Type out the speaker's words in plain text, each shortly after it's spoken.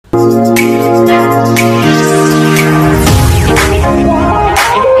Welcome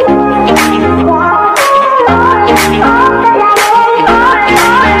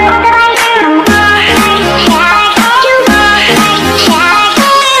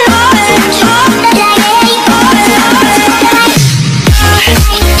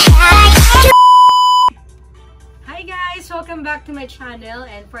back to my channel,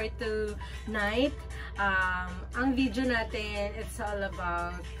 and for tonight, ang video natin, it's all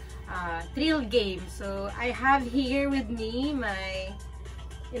about thrill game. So I have here with me my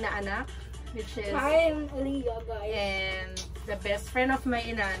inaanak, which is Hi, I'm Aliyah, guys. And the best friend of my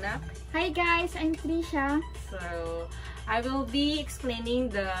inaanak. Hi guys, I'm Trisha. So I will be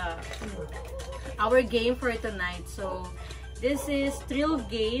explaining our game for tonight. So this is thrill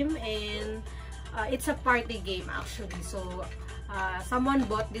game, and it's a party game actually. So someone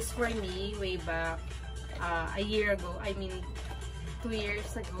bought this for me way back a year ago. I mean 2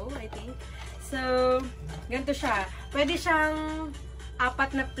 years ago, I think. So ganito siya. Pwede siyang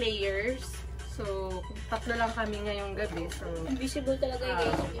 4 na players. So 3 lang kami ngayong gabi. So invisible talaga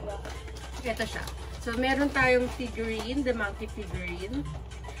guys, diba? Ito siya. So meron tayong figurine, the monkey figurine.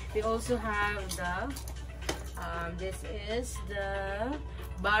 We also have the this is the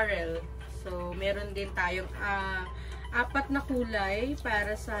barrel. So, meron din tayong 4 na kulay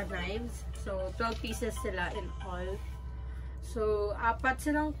para sa knives. So, 12 pieces sila in all. So, 4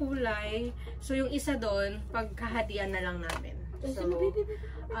 silang kulay. So, yung isa doon, pagkahatian na lang namin. So,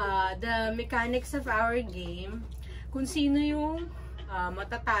 the mechanics of our game, kung sino yung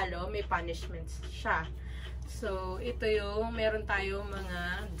matatalo, may punishments siya. So, ito yung, meron tayong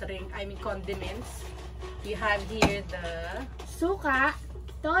mga condiments. We have here the suka,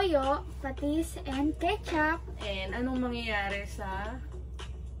 toyo, patis, and ketchup. And anong mangyayari sa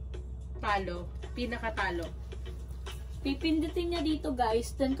talo? Pinakatalo. Pipindutin niya dito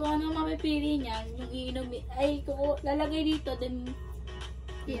guys. Then kung ano mapipili niyan, yung iinom, ay kung lalagay dito, then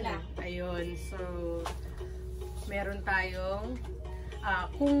pila. Ayun. So, meron tayong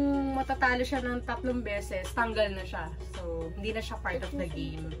kung matatalo siya ng 3 beses, tanggal na siya. So, hindi na siya part of the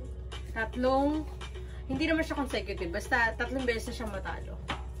game. Hindi naman siya consecutive. Basta 3 beses siya matalo.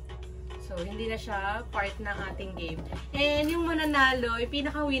 So, hindi na siya part ng ating game. And yung mananalo, yung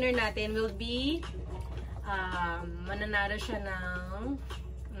pinaka-winner natin will be mananalo siya ng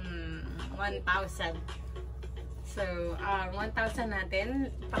 1,000. So, 1,000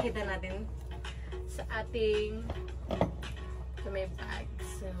 natin, pakita natin sa ating may bag.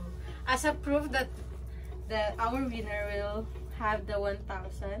 So, as a proof that our winner will have the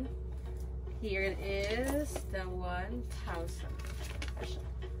 1,000, here it is, the 1,000.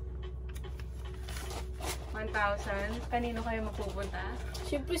 1,000. Kanino kayo mapupunta?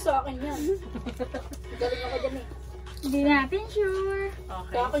 Siyempre sa akin yan. Galing ako dyan eh. Hindi natin sure.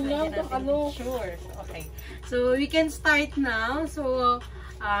 Okay. Sa akin yan, sure. Okay. So, we can start now. So,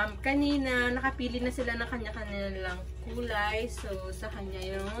 kanina, nakapili na sila ng kanya-kanya lang kulay. So, sa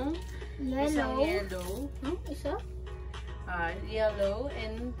kanya yung isang yellow. Isa? Yellow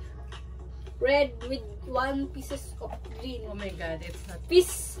and red with 1 pieces of green. oh my god, it's not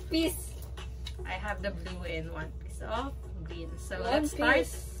Piece. I have the blue and 1 piece of green. So, let's One start.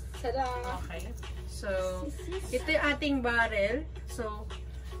 Okay. So, ito yung ating barrel. So,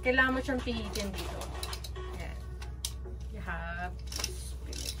 kailangan mo siyang pihitin dito. Ayan. You have to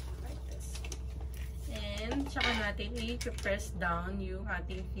spin it like this. And, tsaka natin i-press down yung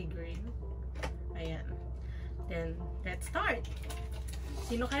ating figurine. Ayan. Then, let's start.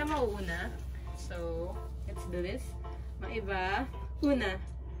 Sino kaya mauuna? So, let's do this. Maiba. Una.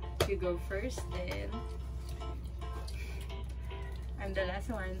 You go first, then I'm the last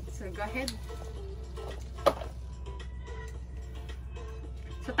one. So, go ahead.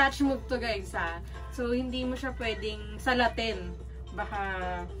 So, touch move to guys, ha. So, hindi mo siya pwedeng salatin.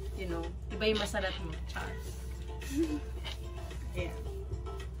 Baka, you know, iba yung masalat mo. Chance. Ayan.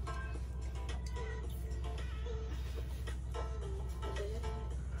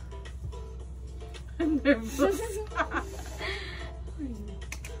 I'm nervous.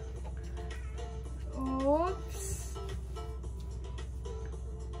 Oops.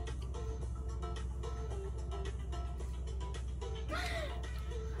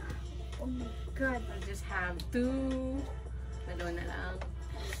 Oh my god. I'll just have 2. Dalawa na lang.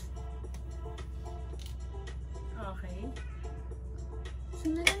 Okay.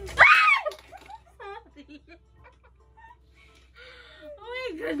 Sinalan. Oh my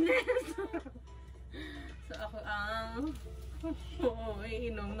goodness. So ako ang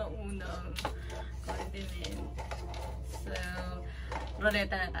iinom na unang condiment. So,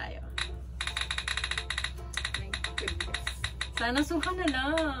 ruleta na tayo. My goodness. Sana suka na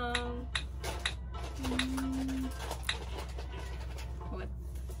lang. What?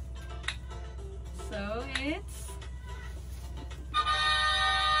 So, it's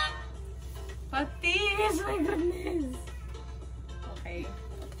patis! My goodness! Okay.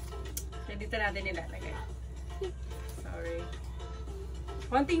 So, dito natin nilalagay. Sorry.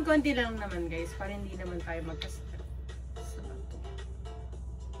 Konting-konti lang naman, guys. Para hindi naman tayo magkasakit sa bato.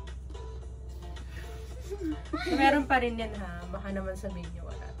 So, meron pa rin yan, ha? Baka naman sabihin nyo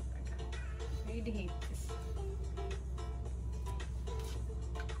wala talaga. I really hate this.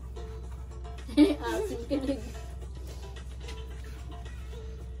 Asin ka lang.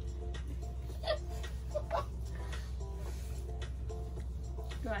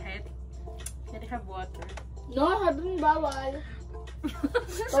 Go ahead. Can I have water? No, habang bawal.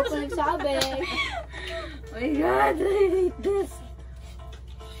 Huwag ko nagsabi. Oh my God, I hate this.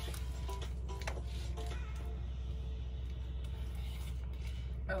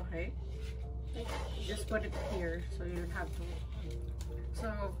 Okay. Just put it here so you don't have to. So,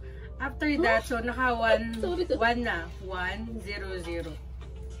 after that, so naka 1 na. 1, 0, 0.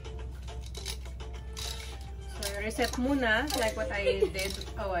 So, reset muna, like what I did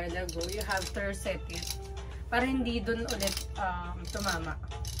a while ago. You have to reset it para hindi dun ulit tumama.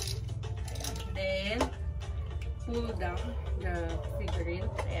 Ayan. Then, pull down the figurine.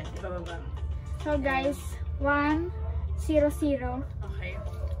 Ayan, ibababa. So guys, 1, 0, 0. Okay.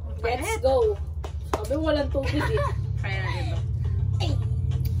 Let's go. Sabi walang tubig eh. Kaya na dito.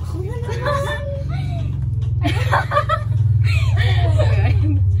 Ako na naman.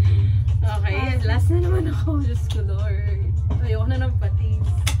 Okay, last na naman ako. Diyos ko, Lord. Ayoko na ng patis.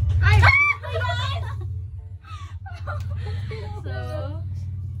 Ay! So,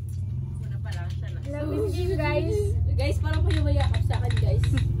 muna pa lang siya na. Love you guys. Guys, parang kayo mayakap sa akin, guys.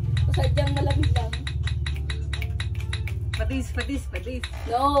 Sadyang malamig lang. Patis, patis, patis.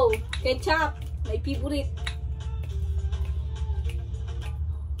 No! Ketchup! My favorite.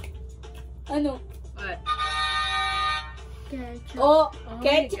 Ano? What? Ketchup. Oh! Oh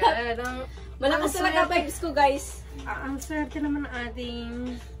Ketchup! my God, Malakas ang talaga swerte. vibes ko, guys. Ang swerte naman ng ating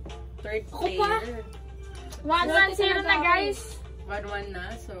third Ako pa. player. 1, 1, 0 na guys. 1-1 na,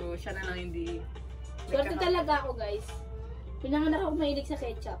 so siya na lang hindi. Swerte talaga ako, guys. Pinanganak ako mahilig sa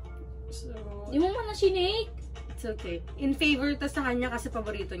ketchup. So, Di mo man na sinake? it's okay. In favor to sa kanya kasi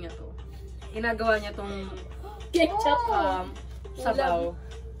paborito niya to. Ginagawa niya tong Ketchup. sabaw.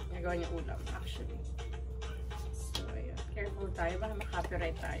 Ginagawa niya ulam, actually. So, ayun. Careful tayo, baka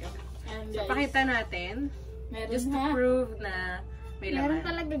makapiright tayo. Ayan, So, guys. pakita natin. Meron Just to na. prove na may laman. Meron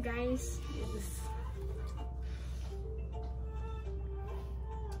talaga guys. Yes.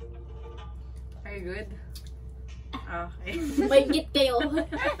 Are you good? Okay. May git kayo.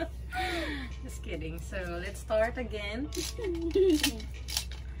 Just kidding. So, let's start again.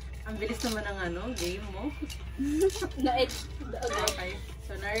 Ang bilis naman ng game mo. Na-edge. Okay.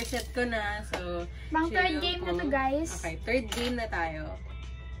 So, na-reset ko na. So, Pang chill third lang game po. na to guys. Okay, third game na tayo.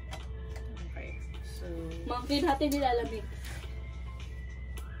 Okay. So, Monkey natin nilalamig.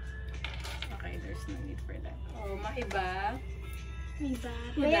 okay, there's no need for that. Oh, maiba. Diba?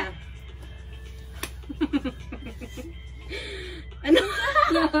 Yun Kaya, na. Ano?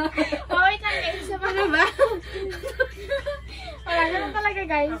 oh wait lang guys. Ano ba? Wala, ganun talaga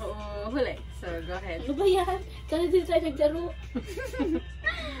guys. Ako, huli. So, go ahead. Ano ba yan? Kaya din tayo naglaro.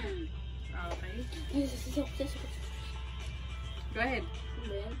 Okay. Ay, sasok. Go ahead. Ano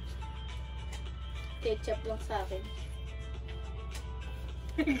ba yan? Ketchup lang sa akin.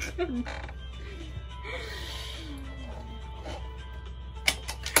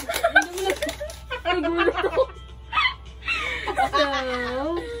 Nagulat ako. So,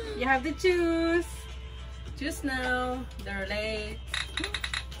 you have to choose. Choose now. The relate.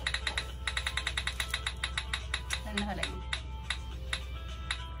 Ano nakalagay?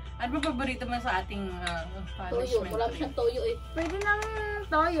 Ano ba paborito mo sa ating Toyo. punishment? Wala siyang toyo eh. Pwede ng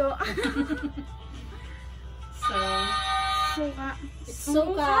toyo. So, Suka.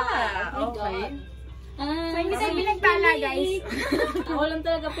 Suka. Oh my Okay. God. Ah, So, hindi tayo pinagpala guys. Ako lang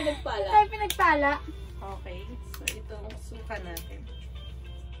talaga pinagpala. Tayo pinagpala. Okay. So, itong suka natin.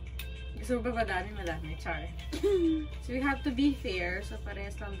 Gusto mo ba madami? Madami. Char. So, we have to be fair. So,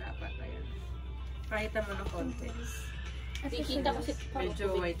 parehas lang dapat. Ayan. Pakita mo ng konti. Kikita ko si Medyo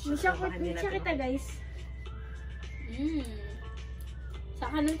white siya. Siya, so baka hindi natin kita guys. Sa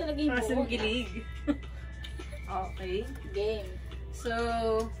kanan talaga yung Masang buhok. gilig. Okay. Game. So,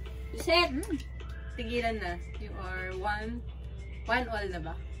 Set. tigilan na. You are one all na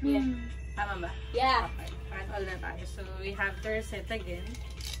ba? Yeah. Tama ba? Yeah. Okay. Add all na tayo. So, we have to reset again.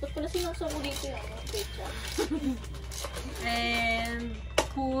 Ba't pala sinukso ko dito yung ketchup? And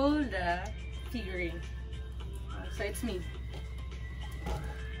pull the figurine. So, it's me.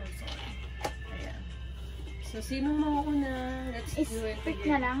 I'm sorry. Ayan. So, sino mauna? Let's Is do it pick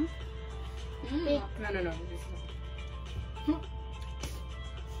again. na lang. Pick. No. This is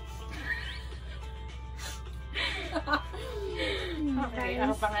okay,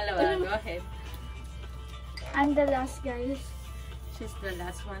 ako pangalawa. Go ahead. I'm the last, guys. She's the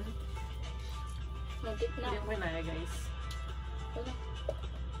last one. Nagtit na. Hindi ko kinaya, guys. Wala.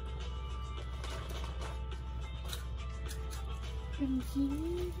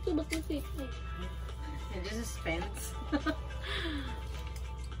 Ito ba't yung fake mo? Medyo suspense.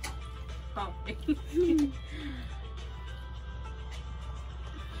 Okay.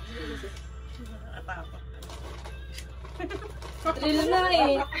 Nakakatakot. Drill na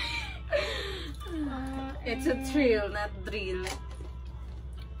eh. It's a thrill, not drill.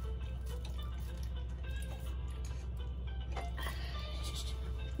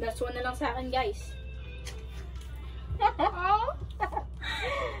 Last one na lang sa akin, guys.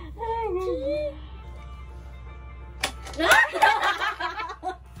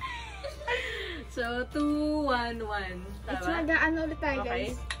 So, 2, 1, 1. It's Tama? mag-ano ulit tayo,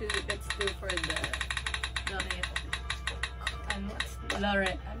 Okay. guys. Let's do for the Loretta. Ano?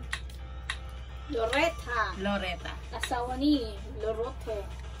 Loretta. Loretta. Loretta. Asawa ni Loroto.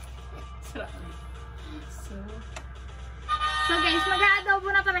 Sarap. So, So, guys, mag-aadobo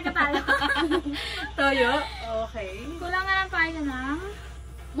na talaga tayo. toyo. Okay. Kulang na lang tayo ng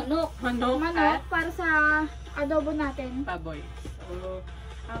Manok. Manok manok at para sa adobo natin. baboy. So,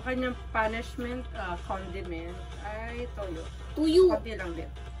 ang kanyang punishment, condiment, ay toyo. Tuyo. Konti lang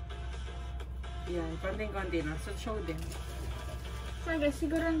din. Yan, konting-konti lang. So, show din. So, guys,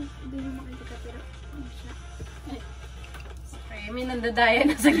 siguro hindi nyo makikita pero ano siya. Okay, may nandadaya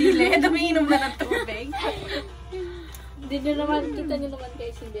na sa gilid. Umiinom na ng tubig. Hindi nyo naman, kita nyo naman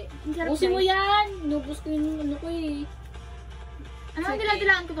guys, hindi. Ang sarap, Busin mo guys. yan! Nubus ko yung ano ko eh. Ano, It's okay.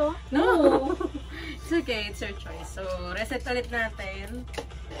 dila-dilaan ko to? No! It's okay, it's your choice. So, reset ulit natin.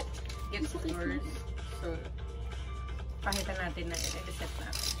 Get yours. So, pakita natin na i-reset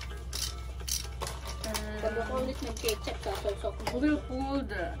natin. Pag ako ulit ng ketchup, sasawsaw ko. We'll pull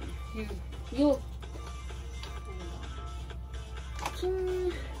the You. So,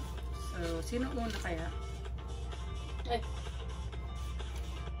 sino una kaya? Ay.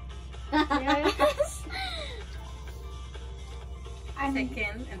 Yes. Ano?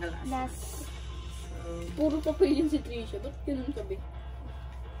 Second and the last. Last. So, Puro papel yun si Trisha. Ba't ganun sabi?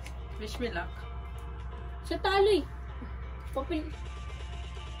 wish me luck. Sa talo eh. Papel.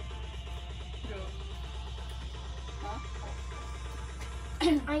 Go. Ha?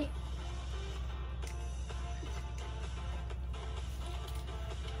 Ay.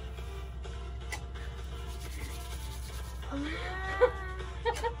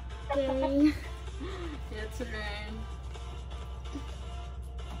 Okay. Your turn.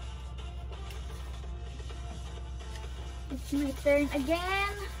 It's my turn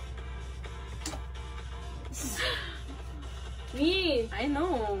again. Me. I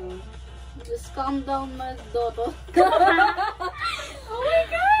know. Just calm down, my daughter. Oh my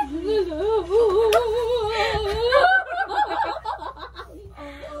god!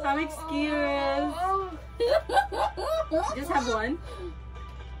 Some skills. Oh. Just have one.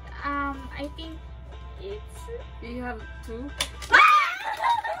 I think it's You have two.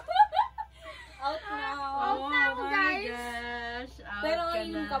 Out now. Out na ako, my guys. gosh. Out Pero ka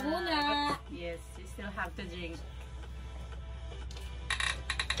inom na. ka muna. Yes, you still have to drink.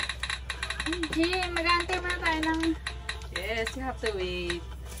 Hindi, mag-aantay muna tayo ng... Yes, you have to wait.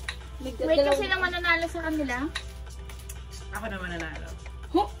 Wait, kasi naman nanalo sa kanila. Ako naman nanalo.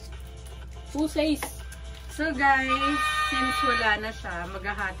 Huh? Who says? So guys, since wala na siya,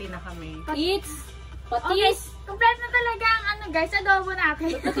 maghahati na kami. It's Okay, patis. complete na talaga ang ano guys, adobo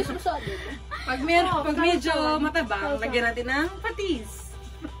natin. Patis mo sa adobo. Pag Oh, medyo sausawan. matabang, Sausawan. lagyan natin ng patis.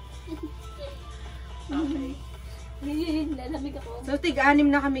 Okay. Lalamig ako. So, tig-anim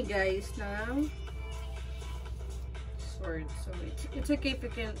na kami guys ng sword. So, it's okay if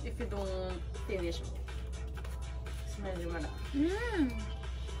you don't finish. It's medyo malaki.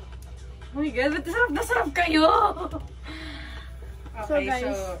 Oh my god, ba't sarap na sarap kayo! Okay, guys,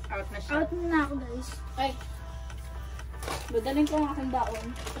 so out na siya. Out na ako guys. Ay. Badaling ko ang aking daon.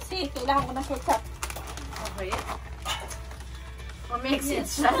 Kasi kailangan ko na ketchup. Okay. Pamixit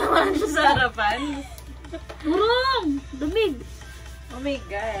siya naman sa harapan. Turong! Lumig! Oh my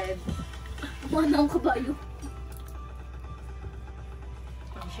god. Ano ang kabayo?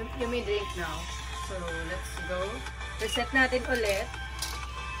 I'm You may drink now. So, let's go. Reset natin ulit.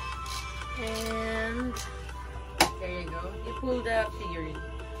 And, there you go. You pull the figurine.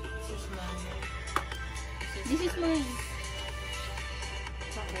 This is mine. This is mine.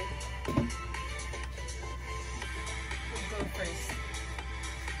 Okay. Let's go first.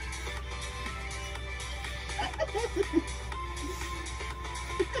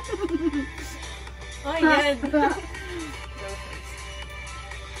 Oh, yeah. Go first.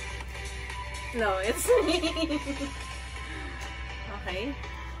 No, it's me. Okay.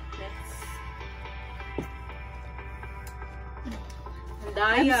 Next.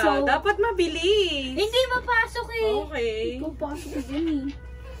 Daya. I'm so- Dapat mabilis. Hindi mapasok eh. Okay. Ikaw pasok ko dyan eh.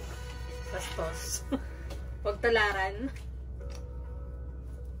 Bastos. Huwag talaran.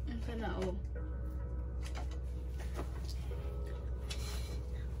 Ang sana oh.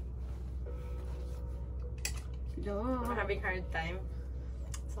 I'm having hard time.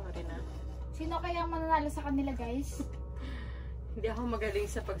 Sorry na. Sino kaya ang mananalo sa kanila, guys? Hindi ako magaling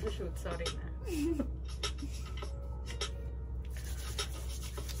sa pag-shoot. Sorry na.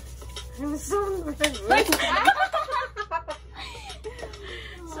 I'm so nervous.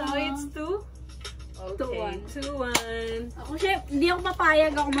 So, it's 2? Okay, 2-1. Ako siya, hindi ako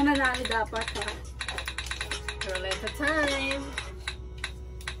papayag ako mananalo dapat ha. Roulette time.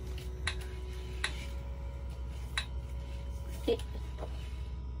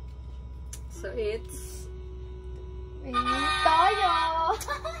 So, it's... Toyo!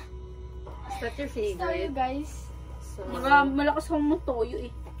 Is that your Toyo, favorite? guys. So, Diba, malakas akong toyo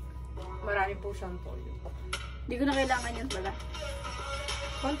eh. marami po siyang toyo. Hindi ko na kailangan yan pala.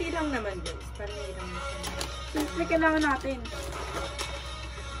 Konti lang naman, guys. Parang hindi naman siya. Siyempre kailangan natin.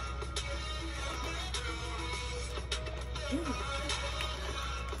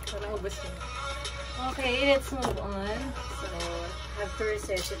 So, naubos na. Okay, let's move on. So, have to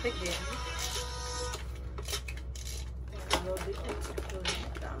reset it again. And we'll do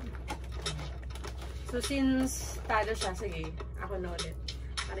it down. So, since talo siya, sige, ako na ulit.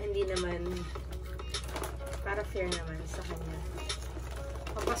 Para hindi naman, para fair naman sa kanya.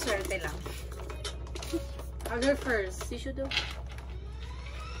 Papaswerte lang. I'll go first. Tissue daw.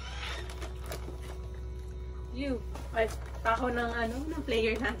 You. Ay, ako ng ano, ng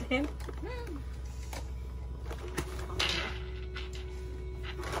player natin.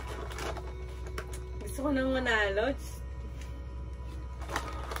 Gusto ko nang manalo.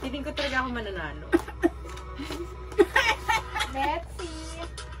 Feeling ko talaga ako mananalo. Let's see.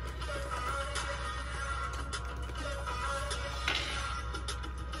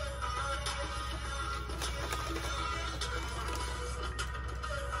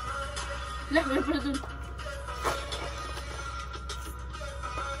 Lah, meron pala dun.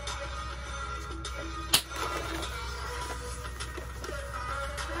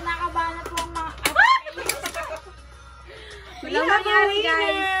 Nakakabahan na po ang mga... Walang mangyari,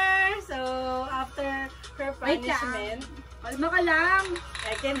 guys! So, after her Wait lang. punishment, Kalma ka lang.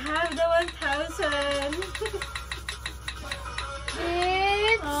 I can have the 1,000!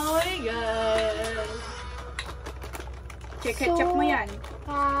 It's... Oh my God! Check ketchup mo yan.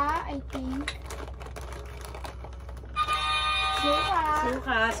 I think. Suka.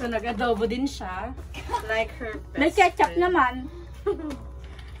 Suka, so nag-adobo din siya. Like her best May ketchup friend. naman.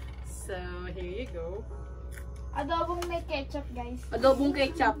 So, here you go. Adobong may ketchup, guys. Adobong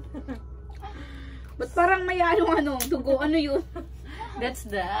ketchup. Ba't parang may ano, dugo, ano yun? That's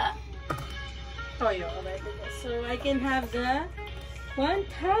the toyo. So, I can have the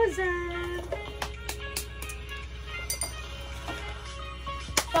 1,000!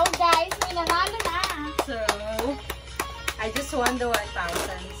 So, guys, may nanalo na. So, I just won the 1,000.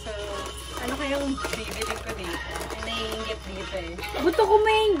 So, ano kayang bibili ko dito? Naiingit dito eh. Ba't ako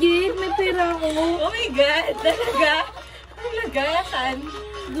maingit? May pera ako. Oh my God! Talaga? Talaga? Saan?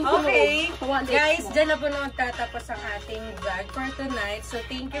 Okay. Guys, dyan na po na magtatapos ang ating vlog for tonight. So,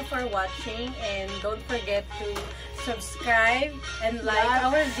 thank you for watching. And don't forget to subscribe and like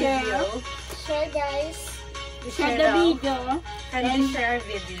our video. Share, guys. Share the video. And share our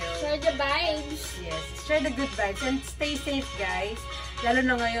video. Share the vibes. Yes, share the good vibes and stay safe, guys. Lalo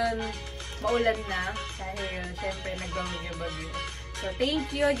na ngayon, maulan na dahil syempre nagbabagyo-bagyo. So,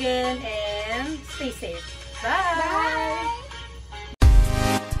 thank you again and stay safe. Bye! Bye!